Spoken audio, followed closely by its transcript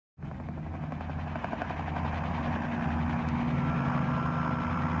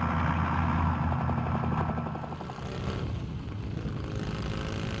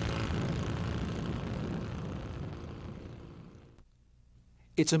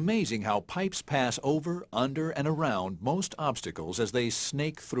It's amazing how pipes pass over, under, and around most obstacles as they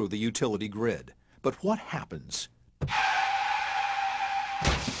snake through the utility grid. But what happens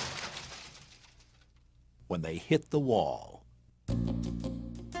when they hit the wall?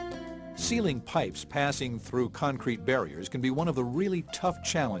 Sealing pipes passing through concrete barriers can be one of the really tough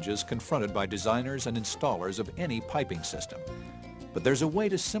challenges confronted by designers and installers of any piping system. But there's a way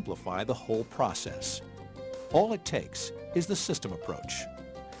to simplify the whole process. All it takes is the system approach.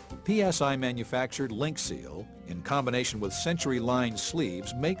 PSI manufactured Link Seal, in combination with century-lined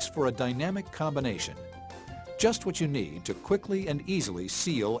sleeves, makes for a dynamic combination. Just what you need to quickly and easily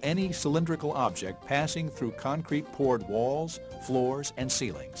seal any cylindrical object passing through concrete poured walls, floors, and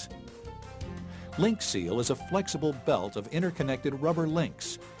ceilings. Link Seal is a flexible belt of interconnected rubber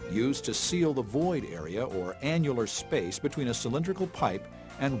links used to seal the void area or annular space between a cylindrical pipe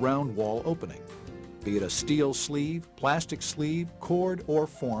and round wall opening, be it a steel sleeve, plastic sleeve, cord, or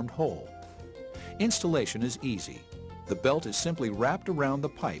formed hole. Installation is easy. The belt is simply wrapped around the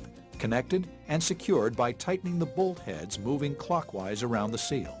pipe, connected and secured by tightening the bolt heads moving clockwise around the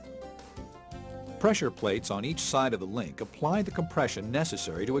seal. Pressure plates on each side of the link apply the compression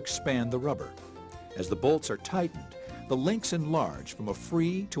necessary to expand the rubber. As the bolts are tightened, the links enlarge from a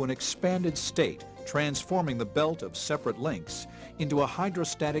free to an expanded state, transforming the belt of separate links into a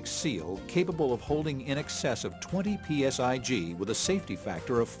hydrostatic seal capable of holding in excess of 20 psig with a safety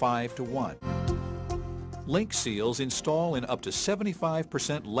factor of 5:1. Link seals install in up to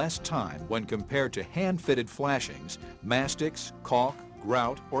 75% less time when compared to hand-fitted flashings, mastics, caulk,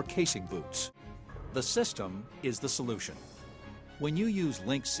 grout, or casing boots. The system is the solution. When you use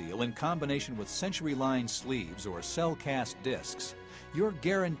Link Seal in combination with century-lined sleeves or cell-cast discs, you're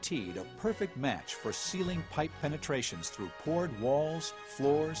guaranteed a perfect match for sealing pipe penetrations through poured walls,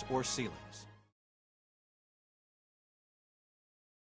 floors, or ceilings.